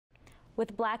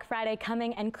With Black Friday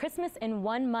coming and Christmas in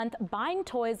 1 month, buying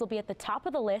toys will be at the top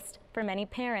of the list for many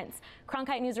parents.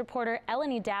 Cronkite News reporter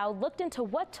Elenee Dao looked into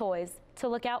what toys to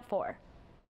look out for.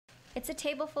 It's a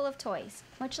table full of toys,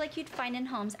 much like you'd find in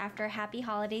homes after a happy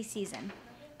holiday season.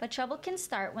 But trouble can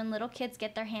start when little kids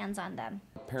get their hands on them.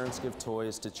 Parents give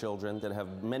toys to children that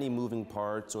have many moving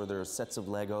parts or they're sets of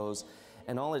Legos,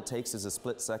 and all it takes is a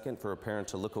split second for a parent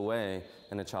to look away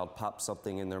and a child pops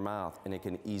something in their mouth and it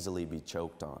can easily be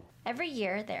choked on. Every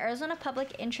year, the Arizona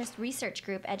Public Interest Research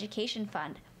Group Education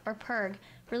Fund, or PIRG,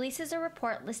 releases a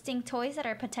report listing toys that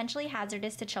are potentially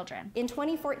hazardous to children. In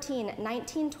 2014,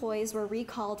 19 toys were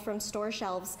recalled from store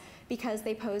shelves because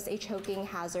they pose a choking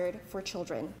hazard for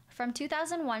children. From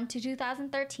 2001 to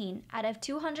 2013, out of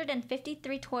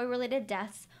 253 toy-related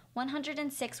deaths,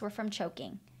 106 were from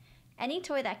choking. Any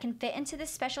toy that can fit into this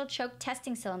special choke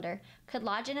testing cylinder could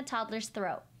lodge in a toddler's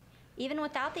throat. Even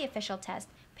without the official test,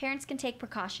 parents can take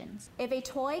precautions. If a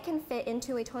toy can fit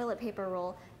into a toilet paper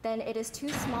roll, then it is too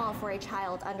small for a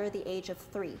child under the age of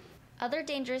 3. Other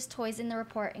dangerous toys in the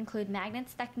report include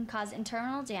magnets that can cause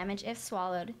internal damage if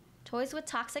swallowed, toys with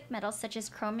toxic metals such as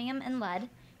chromium and lead,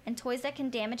 and toys that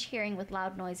can damage hearing with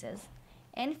loud noises.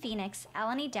 In Phoenix,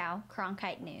 Elenee Dao,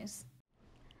 Cronkite News.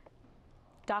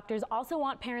 Doctors also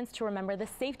want parents to remember the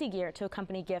safety gear to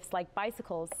accompany gifts like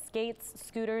bicycles, skates,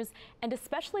 scooters, and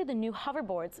especially the new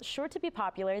hoverboards, sure to be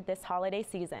popular this holiday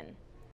season.